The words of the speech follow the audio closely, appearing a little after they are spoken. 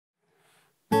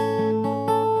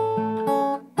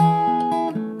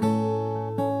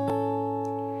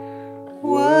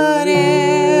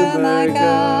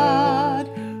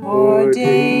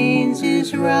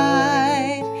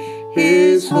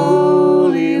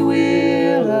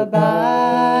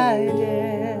abideth.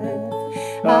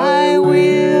 I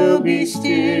will be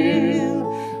still,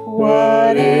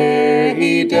 whate'er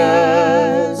he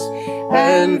does,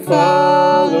 and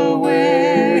follow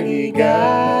where he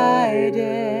guideth.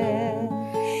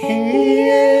 He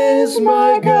is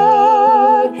my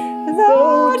God,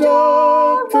 though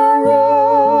dark the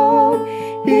road,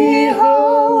 he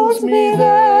holds me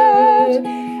that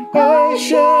I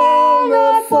shall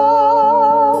not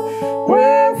fall.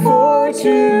 Wherefore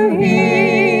to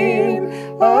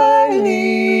him I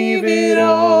leave it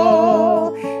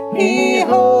all. He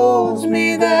holds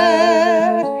me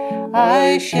that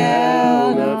I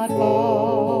shall not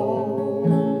fall.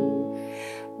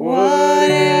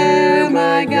 Whate'er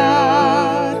my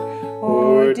God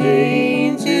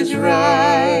ordains is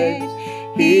right,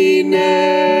 he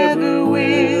never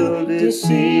will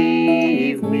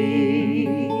deceive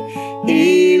me.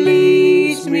 He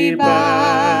leads me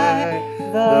by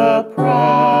the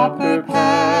proper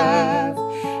path.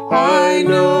 I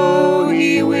know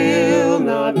he will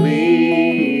not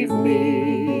leave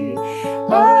me.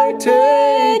 I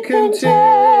take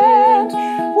content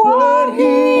what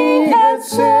he hath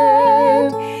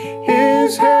said.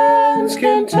 His hands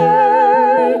can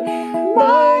turn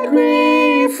my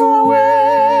grief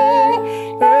away,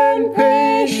 and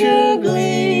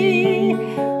patiently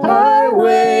I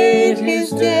wait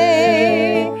his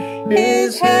day.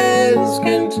 His hands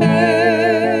can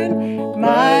turn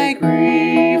my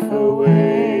grief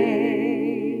away.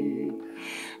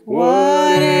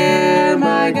 Whate'er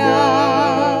my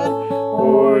God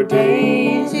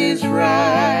ordains is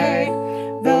right,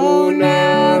 though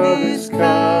now this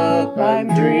cup I'm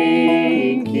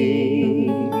drinking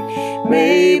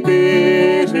may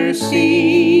bitter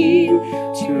seem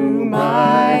to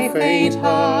my faint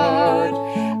heart,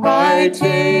 I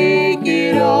take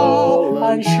it all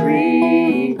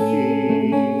unshrinking.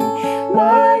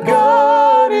 My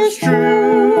God is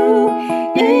true,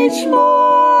 each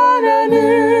morn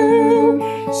anew,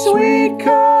 sweet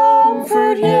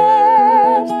comfort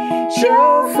yet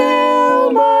shall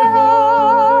fill my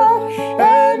heart,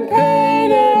 and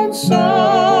pain and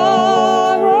sorrow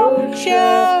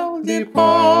shall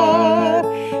depart.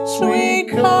 Sweet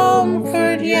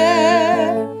comfort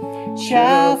yet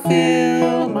shall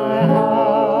fill my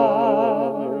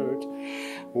heart.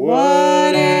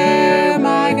 Whate'er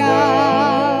my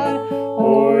God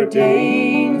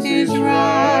ordains is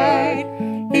right,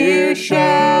 here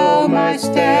shall my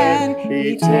stand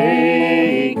be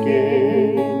taken.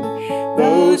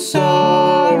 Though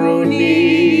sorrow,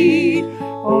 need,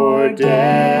 or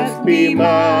death be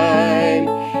mine,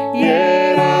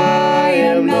 yet I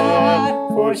am not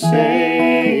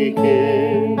forsaken.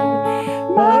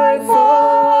 My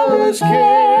Father's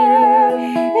care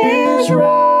is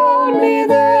round me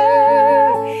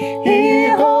there, he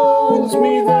holds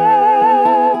me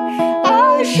there,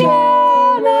 I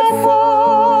shall not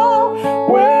fall.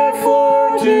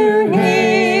 Wherefore to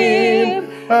him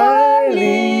I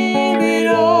leave it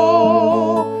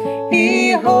all.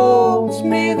 He holds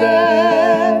me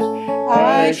that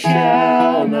I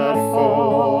shall not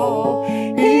fall.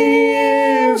 He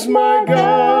is my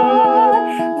God,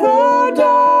 though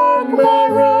dark my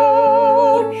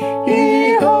road,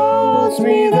 he holds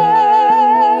me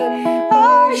that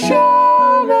I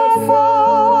shall not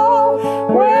fall.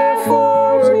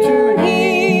 Wherefore to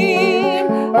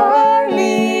him I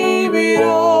leave it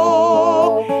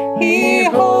all. He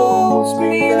holds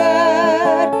me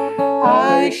that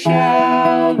I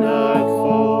shall not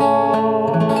fall.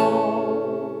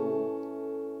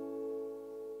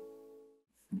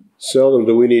 Seldom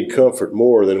do we need comfort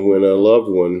more than when a loved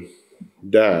one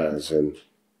dies. And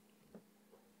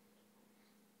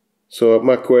so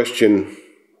my question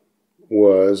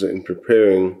was, in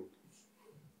preparing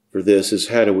for this, is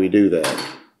how do we do that?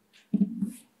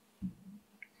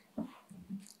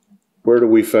 Where do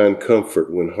we find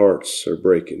comfort when hearts are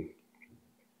breaking?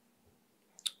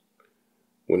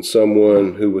 When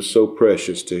someone who was so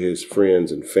precious to his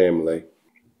friends and family,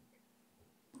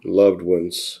 loved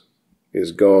ones,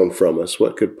 is gone from us,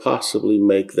 what could possibly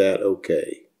make that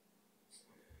okay?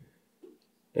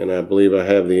 And I believe I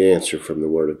have the answer from the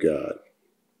Word of God.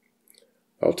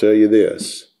 I'll tell you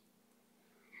this.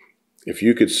 If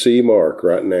you could see Mark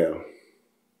right now,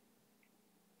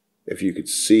 if you could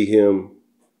see him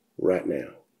right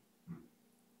now,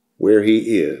 where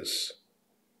he is,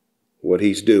 what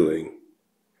he's doing,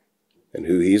 and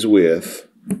who he's with,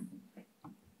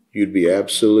 you'd be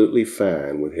absolutely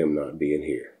fine with him not being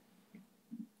here.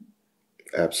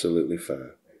 Absolutely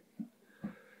fine.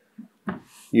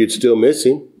 You'd still miss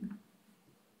him,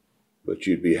 but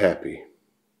you'd be happy.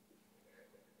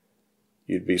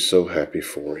 You'd be so happy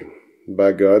for him.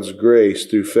 by God's grace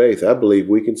through faith. I believe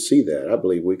we can see that. I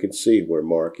believe we can see where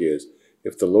Mark is.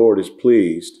 If the Lord is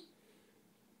pleased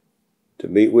to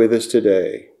meet with us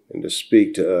today and to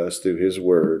speak to us through his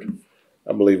word,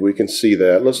 I believe we can see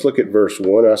that. Let's look at verse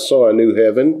 1. I saw a new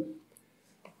heaven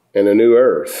and a new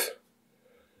earth.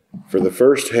 For the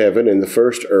first heaven and the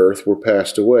first earth were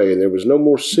passed away, and there was no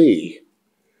more sea.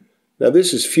 Now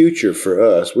this is future for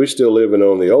us. We're still living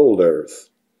on the old earth.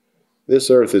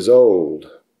 This earth is old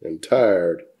and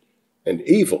tired and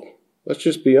evil. Let's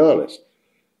just be honest.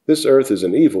 This earth is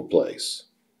an evil place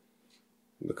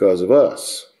because of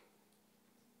us.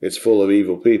 It's full of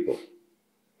evil people.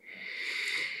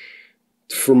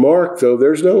 For Mark, though,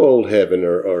 there's no old heaven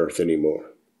or earth anymore.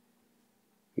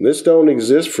 This don't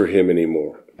exist for him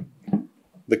anymore.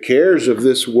 The cares of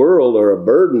this world are a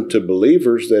burden to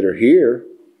believers that are here.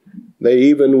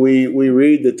 We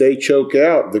read that they choke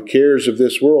out, the cares of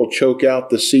this world choke out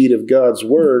the seed of God's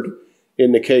word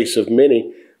in the case of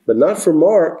many, but not for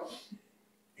Mark.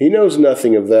 He knows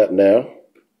nothing of that now.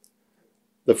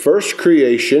 The first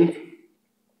creation,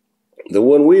 the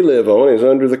one we live on, is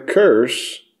under the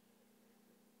curse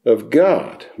of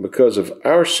God because of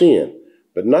our sin,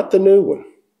 but not the new one.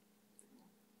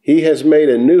 He has made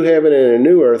a new heaven and a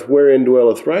new earth wherein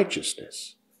dwelleth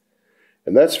righteousness.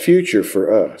 And that's future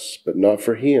for us, but not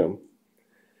for him.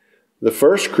 The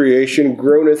first creation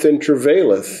groaneth and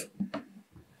travaileth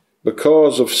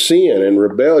because of sin and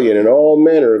rebellion and all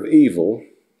manner of evil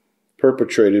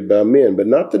perpetrated by men, but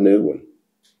not the new one.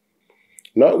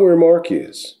 Not where Mark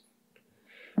is.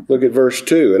 Look at verse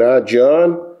 2. And I,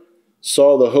 John,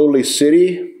 saw the holy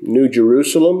city, New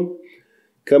Jerusalem,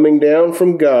 coming down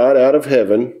from God out of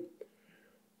heaven,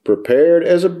 prepared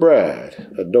as a bride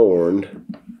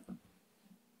adorned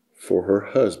for her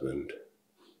husband.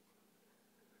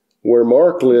 Where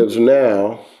Mark lives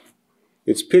now,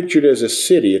 it's pictured as a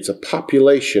city. It's a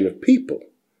population of people.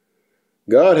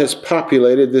 God has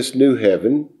populated this new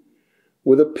heaven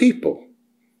with a people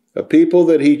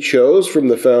that he chose from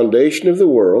the foundation of the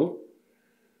world,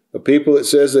 a people that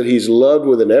says that he's loved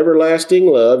with an everlasting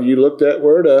love. You look that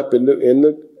word up in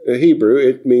the Hebrew,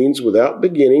 it means without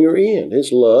beginning or end.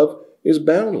 His love is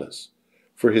boundless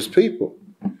for his people.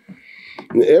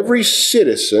 And every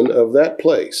citizen of that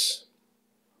place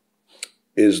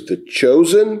is the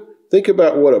chosen. Think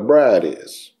about what a bride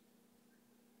is.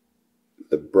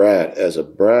 The bride, as a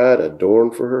bride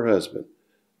adorned for her husband.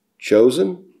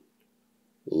 Chosen,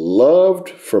 loved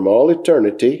from all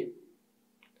eternity.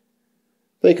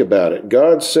 Think about it.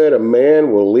 God said a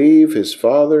man will leave his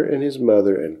father and his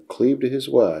mother and cleave to his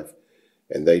wife,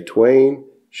 and they twain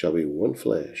shall be one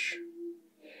flesh.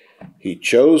 He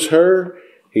chose her.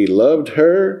 He loved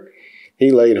her. He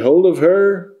laid hold of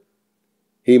her.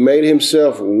 He made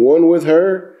himself one with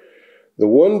her. The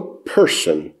one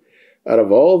person out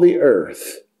of all the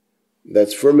earth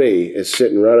that's for me is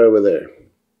sitting right over there.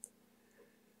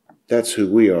 That's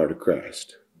who we are to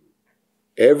Christ.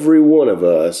 Every one of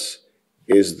us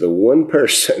is the one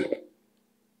person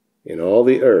in all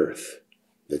the earth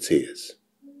that's his.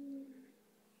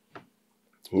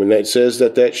 When it says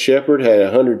that shepherd had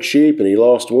 100 sheep and he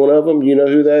lost one of them, you know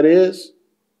who that is?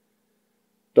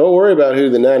 Don't worry about who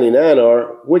the 99 are.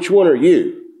 Which one are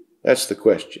you? That's the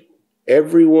question.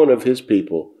 Every one of his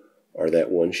people are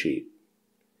that one sheep.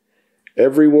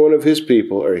 Every one of his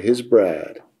people are his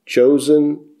bride,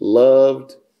 chosen,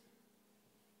 loved,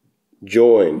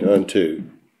 joined unto.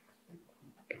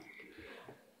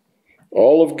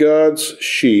 All of God's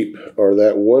sheep are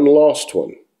that one lost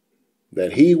one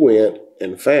that he went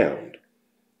and found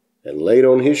and laid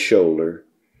on his shoulder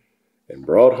and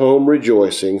brought home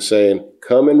rejoicing, saying,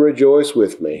 "Come and rejoice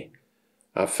with me.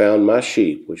 I found my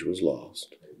sheep which was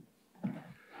lost."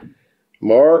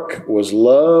 Mark was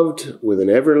loved with an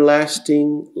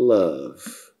everlasting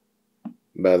love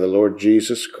by the Lord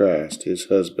Jesus Christ, his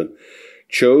husband.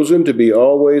 Chosen to be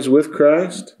always with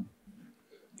Christ.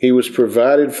 He was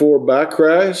provided for by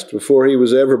Christ before he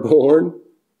was ever born,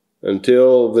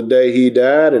 until the day he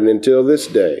died and until this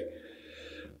day.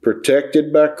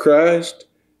 Protected by Christ,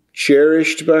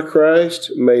 cherished by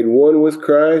Christ, made one with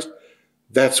Christ.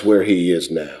 That's where he is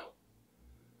now.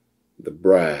 The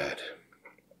bride.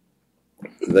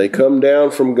 They come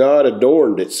down from God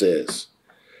adorned, it says.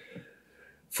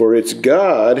 For it's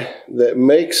God that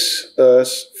makes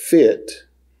us fit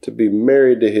to be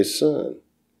married to his Son.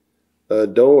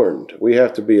 Adorned. We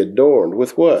have to be adorned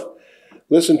with what?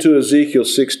 Listen to Ezekiel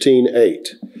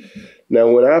 16:8. Now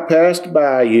when I passed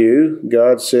by you,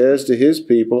 God says to his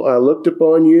people, I looked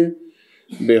upon you.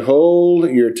 Behold,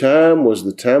 your time was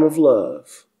the time of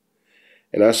love.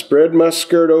 And I spread my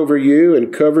skirt over you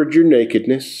and covered your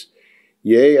nakedness.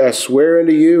 Yea, I swear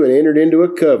unto you and entered into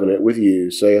a covenant with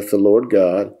you, saith the Lord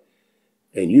God,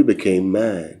 and you became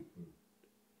mine.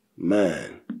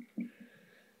 Mine.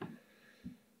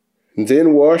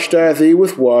 Then washed I thee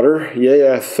with water,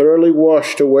 yea, I thoroughly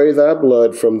washed away thy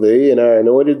blood from thee, and I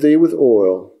anointed thee with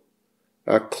oil.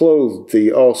 I clothed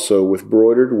thee also with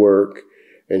broidered work,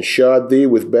 and shod thee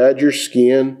with badger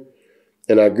skin,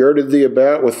 and I girded thee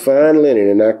about with fine linen,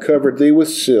 and I covered thee with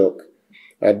silk.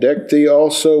 I decked thee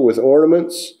also with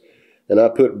ornaments, and I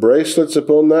put bracelets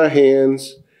upon thy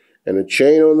hands, and a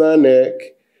chain on thy neck,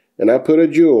 and I put a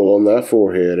jewel on thy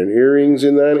forehead, and earrings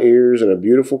in thine ears, and a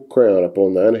beautiful crown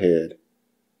upon thine head.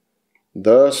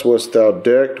 Thus wast thou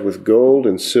decked with gold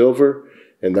and silver,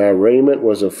 and thy raiment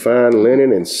was of fine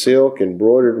linen and silk and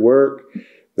broidered work.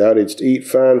 Thou didst eat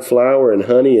fine flour and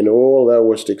honey and oil. Thou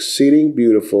wast exceeding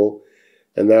beautiful,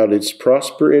 and thou didst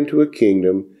prosper into a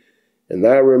kingdom, and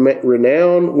thy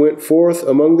renown went forth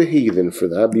among the heathen for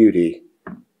thy beauty.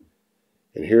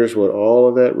 And here's what all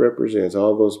of that represents,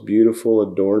 all those beautiful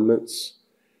adornments.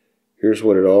 Here's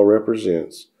what it all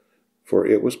represents. For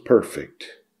it was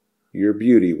perfect. Your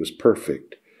beauty was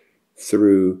perfect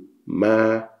through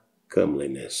my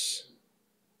comeliness.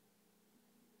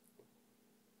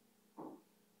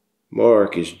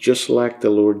 Mark is just like the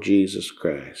Lord Jesus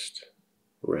Christ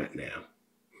right now.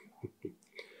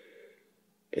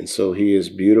 And so he is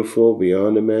beautiful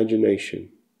beyond imagination.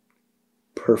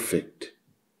 Perfect.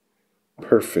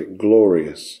 Perfect,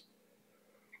 glorious.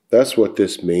 That's what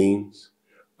this means.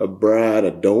 A bride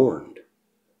adorned.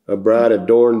 A bride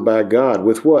adorned by God.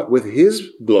 With what? With his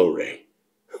glory.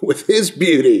 With his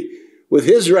beauty. With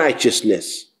his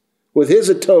righteousness. With his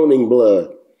atoning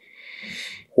blood.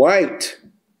 White.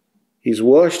 He's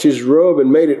washed his robe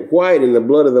and made it white in the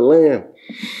blood of the Lamb.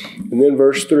 And then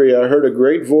verse 3, I heard a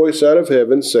great voice out of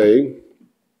heaven saying,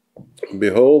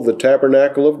 Behold, the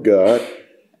tabernacle of God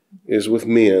is with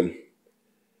men,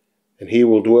 and he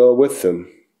will dwell with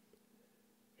them,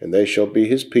 and they shall be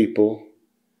his people,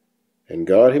 and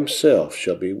God himself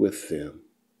shall be with them,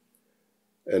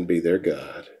 and be their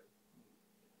God.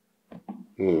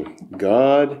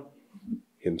 God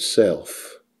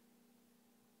himself.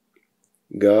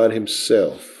 God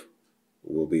himself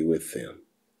will be with them.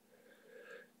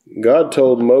 God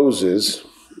told Moses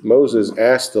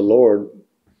asked the Lord,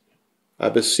 I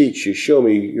beseech you, show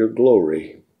me your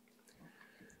glory.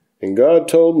 And God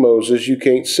told Moses, you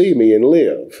can't see me and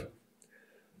live.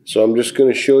 So I'm just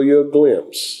going to show you a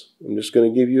glimpse. I'm just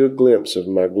going to give you a glimpse of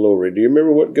my glory. Do you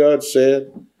remember what God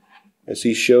said as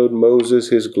he showed Moses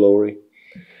his glory?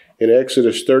 In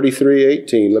Exodus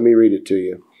 33:18, let me read it to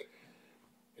you.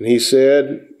 And he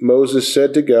said, Moses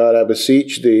said to God, I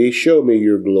beseech thee, show me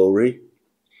your glory.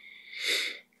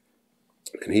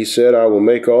 And he said, I will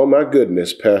make all my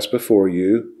goodness pass before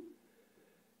you,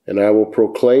 and I will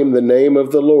proclaim the name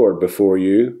of the Lord before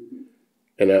you,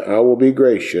 and I will be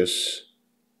gracious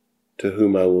to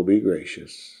whom I will be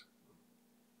gracious.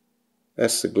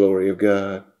 That's the glory of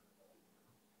God.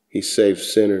 He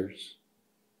saves sinners.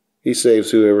 He saves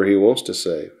whoever he wants to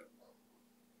save.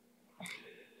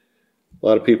 A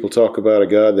lot of people talk about a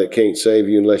God that can't save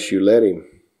you unless you let him.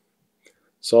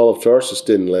 Saul of Tarsus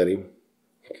didn't let him.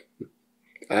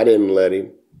 I didn't let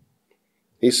him.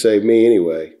 He saved me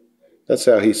anyway. That's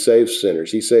how he saves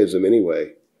sinners. He saves them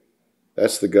anyway.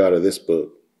 That's the God of this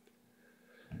book.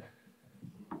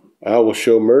 I will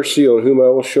show mercy on whom I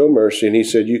will show mercy. And he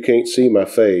said, you can't see my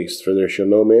face, for there shall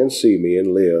no man see me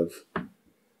and live.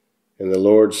 And the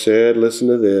Lord said, listen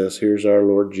to this. Here's our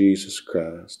Lord Jesus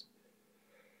Christ.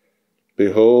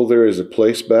 Behold, there is a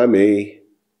place by me,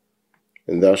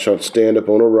 and thou shalt stand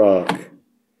upon a rock.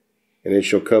 And it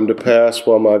shall come to pass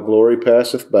while my glory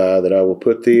passeth by, that I will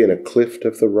put thee in a cleft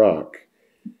of the rock,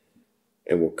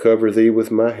 and will cover thee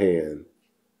with my hand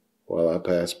while I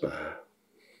pass by.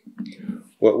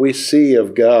 What we see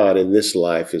of God in this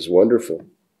life is wonderful.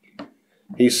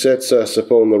 He sets us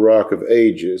upon the rock of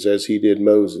ages, as he did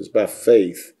Moses. By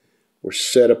faith, we're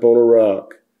set upon a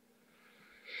rock.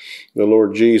 The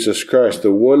Lord Jesus Christ,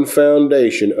 the one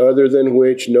foundation other than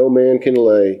which no man can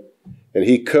lay. And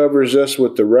he covers us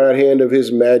with the right hand of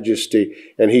his majesty.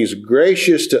 And he's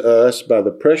gracious to us by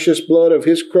the precious blood of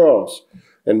his cross.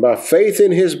 And by faith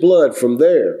in his blood from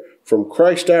there, from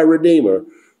Christ our Redeemer,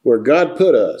 where God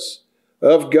put us.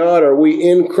 Of God are we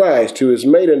in Christ, who has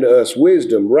made unto us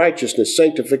wisdom, righteousness,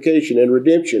 sanctification, and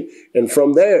redemption. And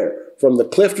from there, from the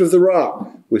cleft of the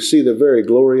rock, we see the very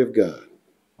glory of God.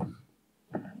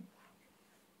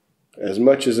 As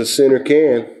much as a sinner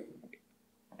can.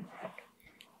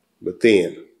 But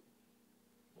then,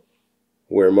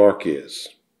 where Mark is,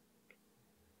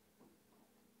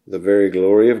 the very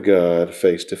glory of God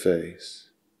face to face.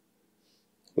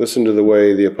 Listen to the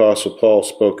way the Apostle Paul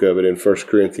spoke of it in 1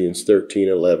 Corinthians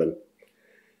 13:11.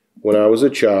 When I was a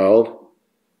child,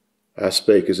 I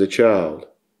spake as a child.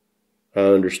 I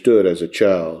understood as a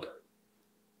child.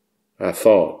 I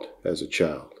thought as a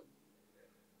child.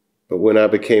 But when I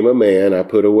became a man, I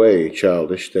put away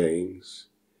childish things.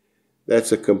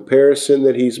 That's a comparison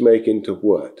that he's making to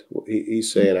what?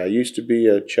 He's saying, I used to be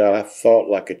a child. I thought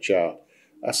like a child.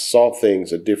 I saw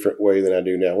things a different way than I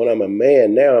do now. When I'm a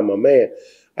man, now I'm a man.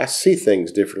 I see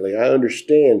things differently. I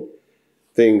understand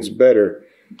things better.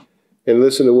 And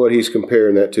listen to what he's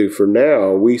comparing that to. For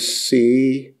now we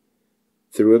see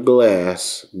through a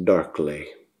glass darkly.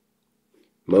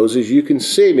 Moses, you can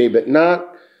see me, but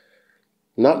not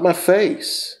my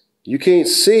face. You can't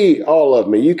see all of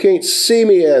me. You can't see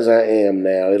me as I am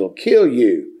now. It'll kill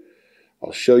you.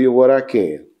 I'll show you what I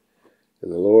can.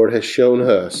 And the Lord has shown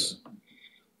us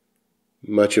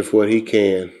much of what he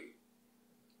can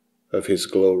of his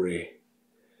glory.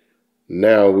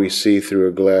 Now we see through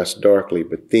a glass darkly,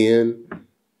 but then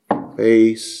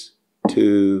face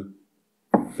to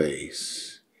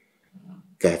face.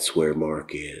 That's where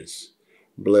Mark is.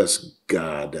 Bless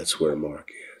God, that's where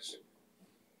Mark is.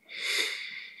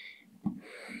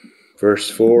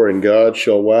 Verse 4, and God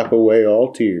shall wipe away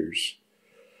all tears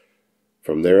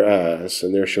from their eyes,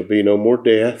 and there shall be no more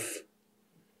death,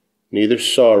 neither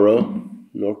sorrow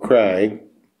nor crying,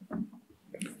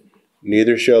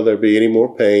 neither shall there be any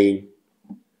more pain,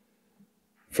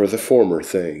 for the former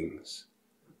things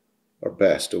are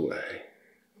passed away.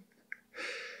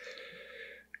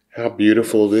 How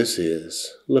beautiful this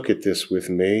is. Look at this with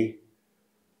me.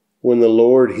 When the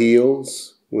Lord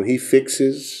heals, when he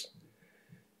fixes,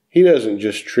 he doesn't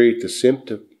just treat the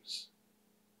symptoms.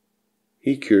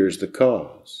 He cures the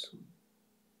cause.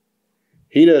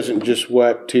 He doesn't just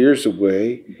wipe tears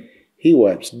away. He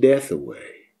wipes death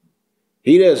away.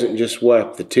 He doesn't just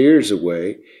wipe the tears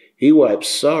away. He wipes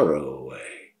sorrow away.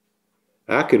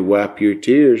 I could wipe your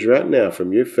tears right now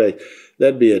from your face.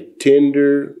 That'd be a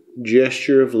tender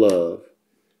gesture of love.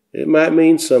 It might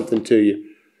mean something to you,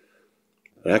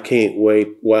 but I can't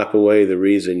wipe away the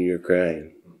reason you're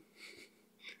crying.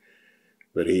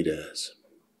 But he does.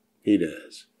 He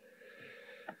does.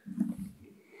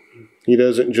 He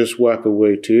doesn't just wipe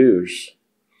away tears.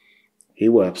 He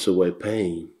wipes away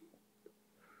pain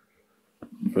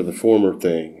for the former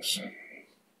things.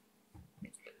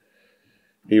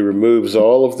 He removes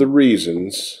all of the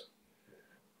reasons,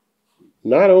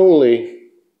 not only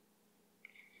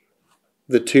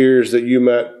the tears that you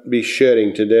might be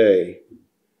shedding today,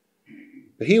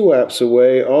 but he wipes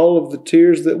away all of the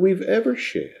tears that we've ever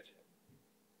shed.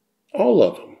 All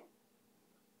of them.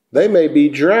 They may be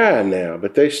dry now,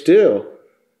 but they still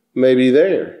may be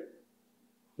there.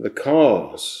 The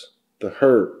cause, the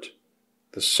hurt,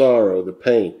 the sorrow, the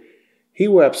pain. He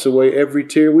wipes away every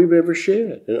tear we've ever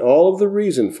shed and all of the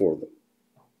reason for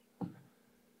them.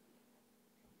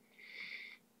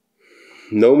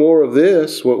 No more of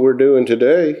this, what we're doing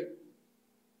today.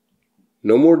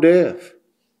 No more death.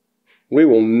 We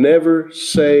will never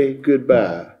say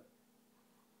goodbye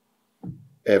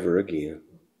ever again.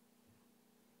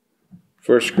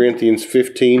 1 Corinthians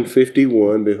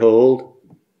 15:51, behold,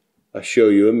 I show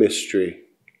you a mystery.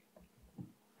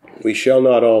 We shall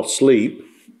not all sleep,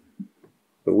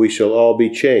 but we shall all be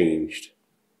changed.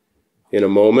 In a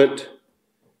moment,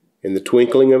 in the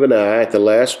twinkling of an eye, at the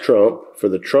last trump, for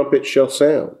the trumpet shall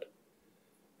sound,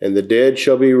 and the dead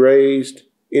shall be raised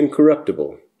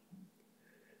incorruptible.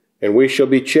 And we shall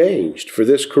be changed, for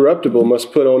this corruptible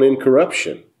must put on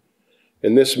incorruption,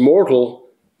 and this mortal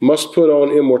must put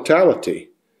on immortality.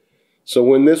 So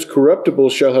when this corruptible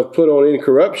shall have put on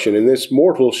incorruption, and this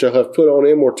mortal shall have put on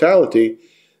immortality,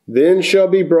 then shall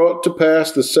be brought to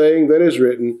pass the saying that is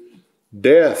written,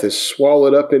 death is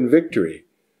swallowed up in victory.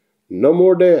 No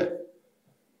more death.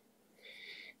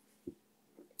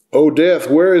 O death,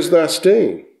 where is thy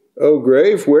sting? O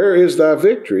grave, where is thy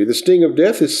victory? The sting of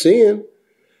death is sin,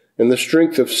 and the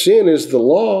strength of sin is the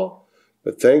law.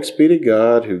 But thanks be to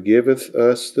God who giveth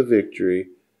us the victory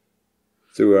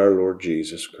through our Lord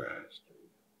Jesus Christ.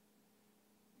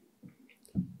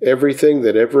 Everything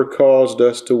that ever caused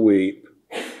us to weep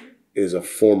is a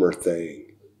former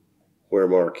thing, where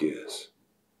Mark is.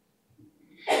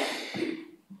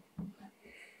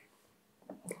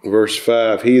 Verse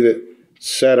 5, he that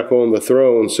sat upon the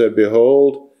throne said,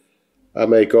 behold, I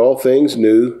make all things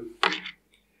new.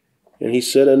 And he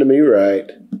said unto me,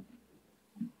 write,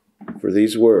 for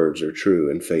these words are true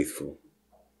and faithful.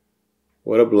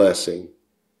 What a blessing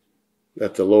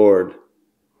that the Lord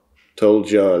told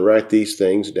John, write these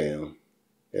things down.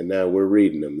 And now we're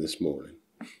reading them this morning.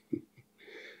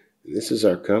 This is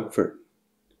our comfort.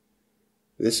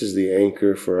 This is the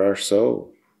anchor for our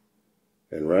soul.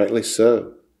 And rightly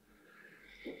so.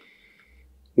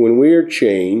 When we are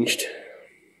changed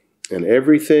and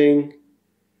everything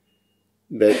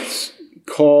that's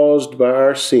caused by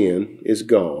our sin is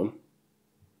gone,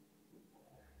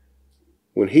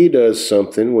 when He does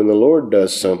something, when the Lord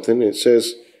does something, it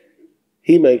says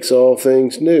He makes all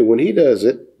things new. When He does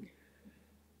it,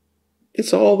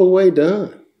 it's all the way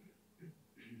done.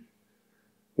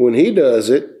 When He does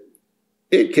it,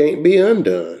 it can't be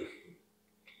undone.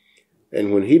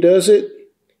 And when He does it,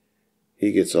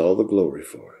 He gets all the glory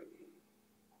for it.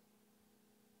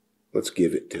 Let's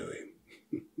give it to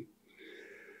Him.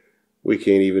 We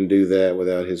can't even do that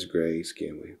without His grace,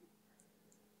 can we?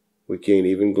 We can't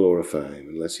even glorify Him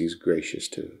unless He's gracious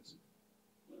to us.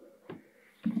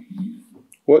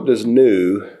 What does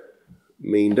new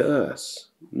mean to us?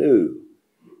 New.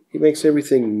 He makes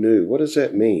everything new. What does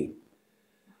that mean?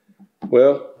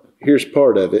 Well, here's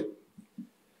part of it.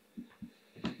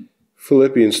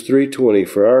 Philippians 3:20,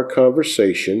 for our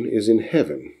conversation is in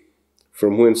heaven,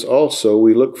 from whence also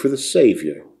we look for the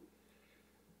Savior,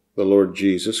 the Lord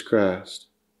Jesus Christ.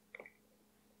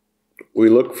 We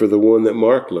look for the one that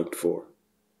Mark looked for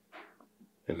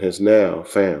and has now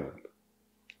found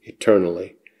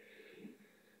eternally.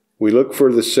 We look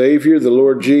for the Savior, the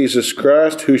Lord Jesus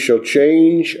Christ, who shall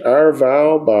change our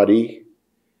vile body,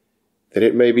 that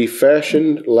it may be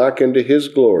fashioned like unto His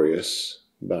glorious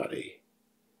body.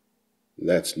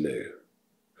 That's new.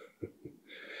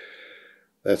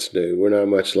 That's new. We're not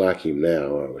much like Him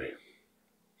now, are we?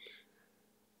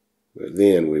 But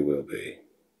then we will be.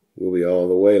 We'll be all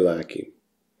the way like Him.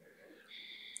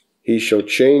 He shall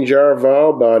change our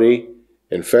vile body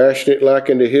and fashion it like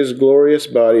unto His glorious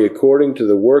body, according to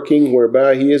the working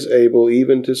whereby He is able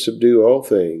even to subdue all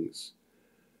things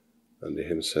unto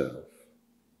Himself.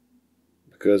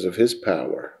 Because of His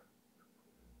power,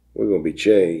 we're going to be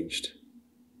changed.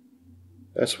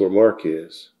 That's where Mark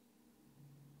is.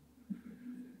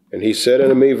 And He said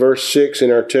unto me, verse 6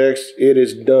 in our text, it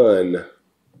is done.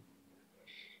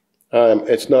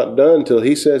 It's not done till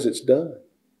He says it's done.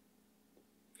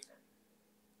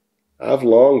 I've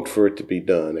longed for it to be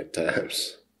done at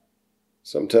times.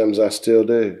 Sometimes I still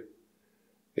do.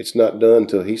 It's not done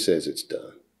till He says it's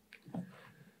done.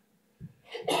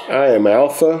 I am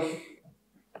Alpha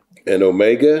and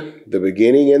Omega, the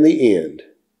beginning and the end.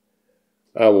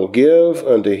 I will give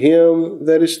unto him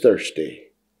that is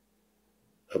thirsty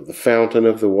of the fountain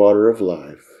of the water of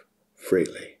life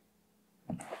freely.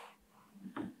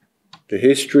 The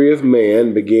history of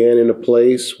man began in a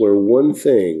place where one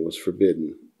thing was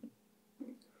forbidden.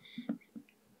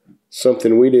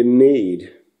 Something we didn't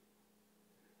need,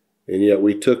 and yet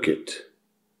we took it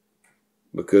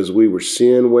because we were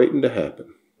sin waiting to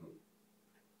happen.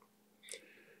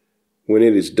 When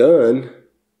it is done,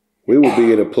 we will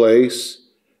be in a place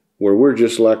where we're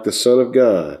just like the Son of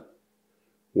God,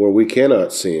 where we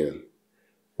cannot sin,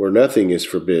 where nothing is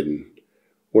forbidden,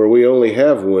 where we only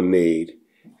have one need,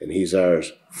 and He's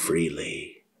ours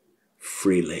freely.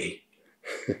 Freely.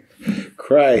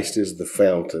 Christ is the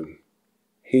fountain.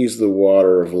 He's the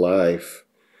water of life.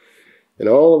 And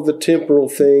all of the temporal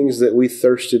things that we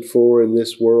thirsted for in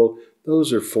this world,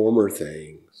 those are former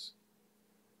things.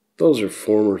 Those are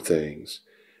former things.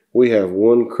 We have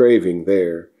one craving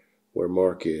there where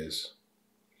Mark is.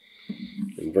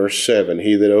 In verse 7,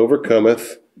 he that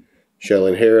overcometh shall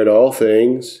inherit all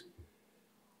things,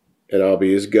 and I'll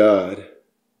be his God,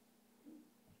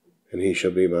 and he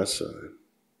shall be my son.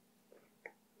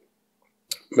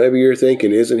 Maybe you're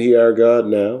thinking, isn't he our God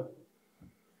now?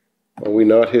 Are we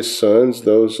not his sons,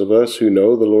 those of us who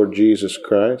know the Lord Jesus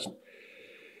Christ?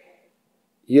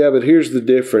 Yeah, but here's the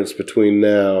difference between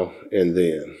now and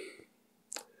then.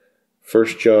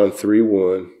 1 John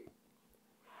 3:1.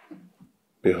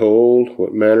 Behold,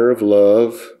 what manner of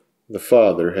love the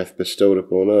Father hath bestowed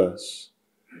upon us,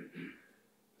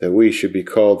 that we should be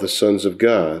called the sons of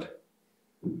God.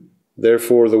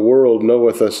 Therefore the world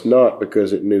knoweth us not,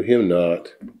 because it knew him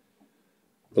not.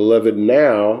 Beloved,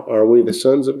 now are we the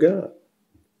sons of God.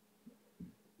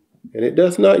 And it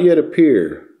doth not yet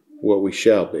appear what we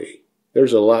shall be.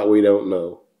 There's a lot we don't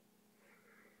know.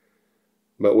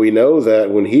 But we know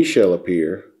that when he shall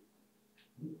appear,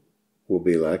 we'll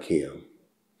be like him.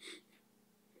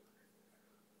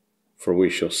 For we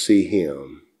shall see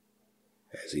him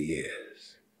as he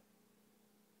is.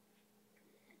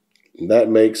 And that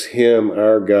makes him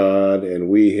our God and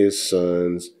we his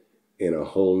sons in a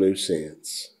whole new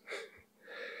sense.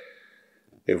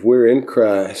 If we're in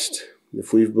Christ,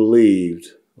 if we've believed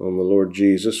on the Lord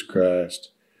Jesus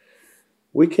Christ,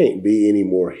 we can't be any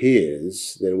more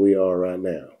his than we are right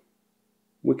now.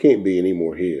 We can't be any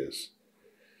more his.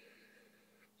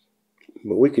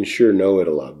 But we can sure know it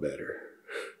a lot better.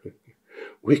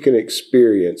 We can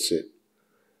experience it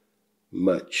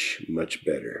much, much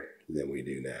better than we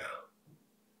do now.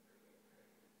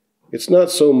 It's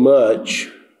not so much,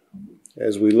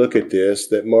 as we look at this,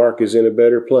 that Mark is in a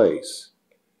better place.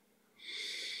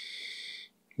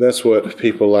 That's what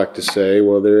people like to say.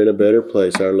 Well, they're in a better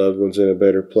place. Our loved one's in a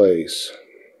better place.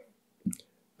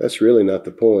 That's really not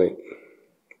the point.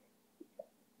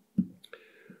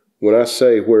 When I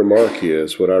say where Mark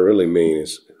is, what I really mean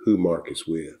is who Mark is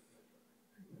with.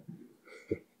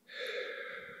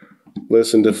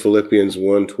 Listen to Philippians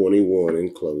 1:21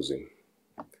 in closing.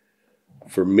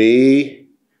 For me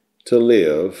to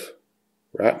live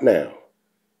right now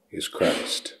is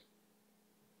Christ.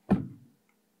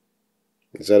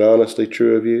 Is that honestly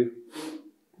true of you?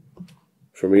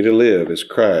 For me to live is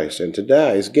Christ, and to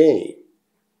die is gain.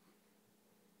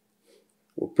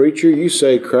 Well, preacher, you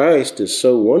say Christ is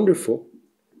so wonderful.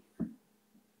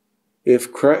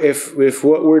 If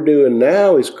what we're doing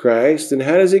now is Christ, then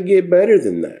how does it get better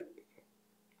than that?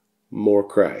 More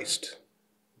Christ.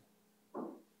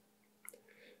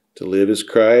 To live is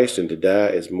Christ, and to die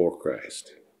is more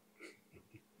Christ.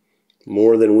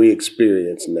 More than we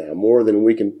experience now, more than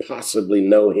we can possibly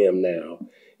know him now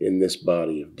in this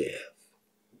body of death.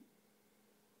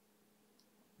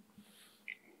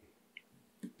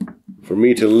 For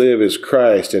me to live is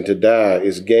Christ, and to die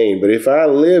is gain. But if I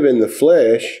live in the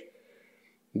flesh,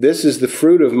 this is the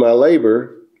fruit of my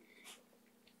labor.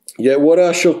 Yet what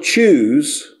I shall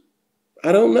choose,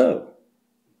 I don't know.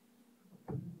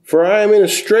 For I am in a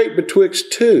strait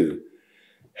betwixt two,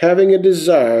 having a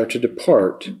desire to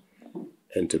depart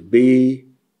and to be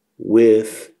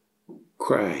with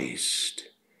Christ.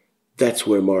 That's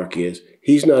where Mark is.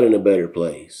 He's not in a better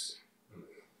place.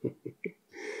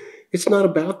 It's not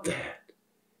about that.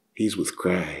 He's with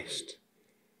Christ,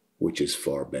 which is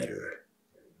far better.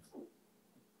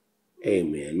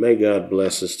 Amen. May God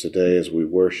bless us today as we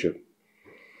worship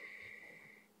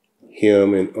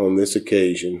him on this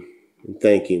occasion, and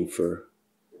thank him for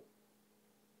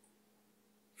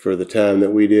the time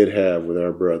that we did have with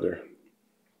our brother,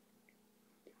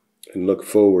 and look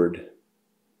forward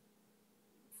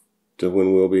to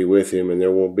when we'll be with him and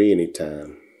there won't be any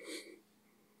time.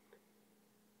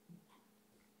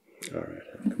 All right,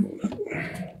 come on up.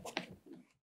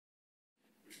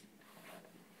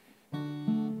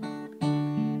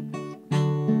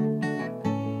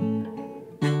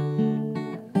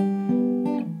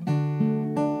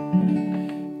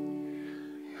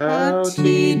 How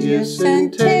tedious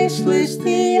and tasteless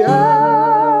the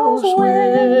hours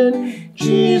when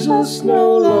Jesus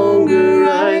no longer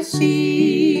I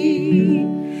see.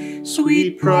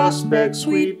 Sweet prospects,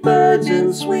 sweet birds,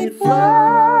 and sweet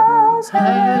flowers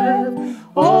have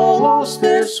all lost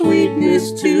their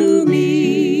sweetness to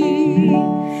me.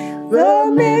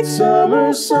 The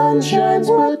midsummer sun shines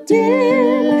but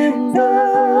dim,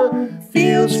 the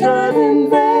fields strive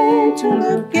in vain to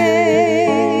look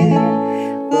gay.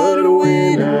 But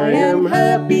when I am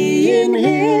happy in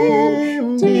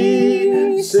him,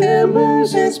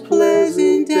 December's as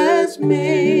pleasant as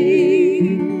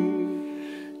May.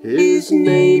 His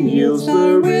name yields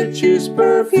the richest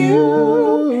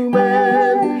perfume,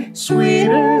 and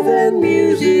sweeter than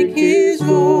music his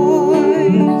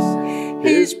voice.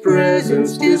 His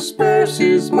presence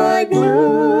disperses my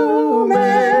gloom,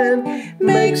 and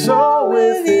makes all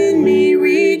within me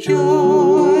rejoice.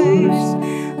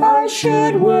 I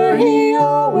should were he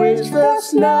always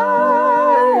thus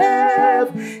nigh,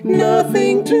 have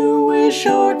nothing to wish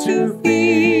or to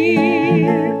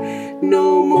fear.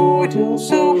 No mortal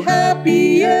so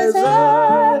happy as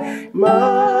I,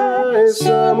 my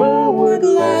summer would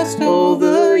last all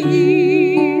the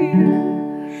year.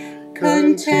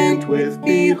 Content with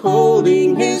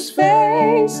beholding his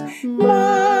face,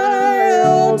 my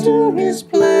all to his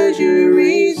pleasure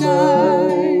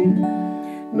resign.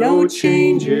 No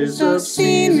changes of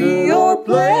scenery or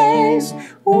place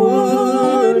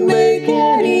would make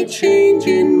any change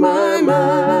in my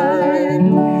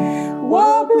mind.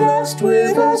 While blessed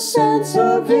with a sense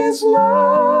of his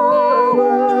love,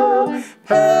 a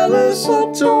palace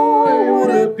a toy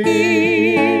would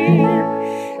appear,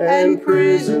 and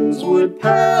prisons would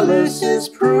palaces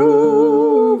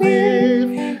prove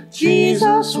if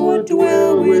Jesus would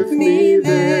dwell with me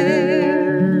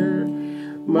there.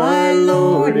 My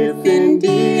Lord, if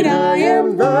indeed I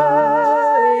am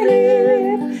thine,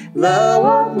 if thou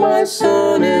art my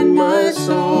son and my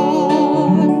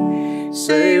song,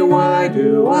 say why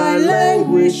do I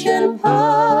languish and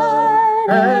pine,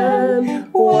 and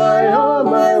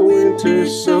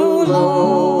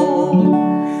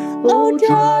alone. Oh,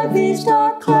 drive these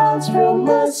dark clouds from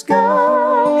the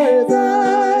sky,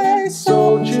 thy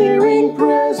soul-cheering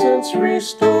presence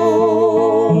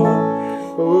restore.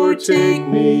 Or take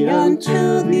me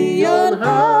unto thee on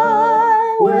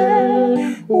high,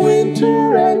 where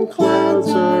winter and cloud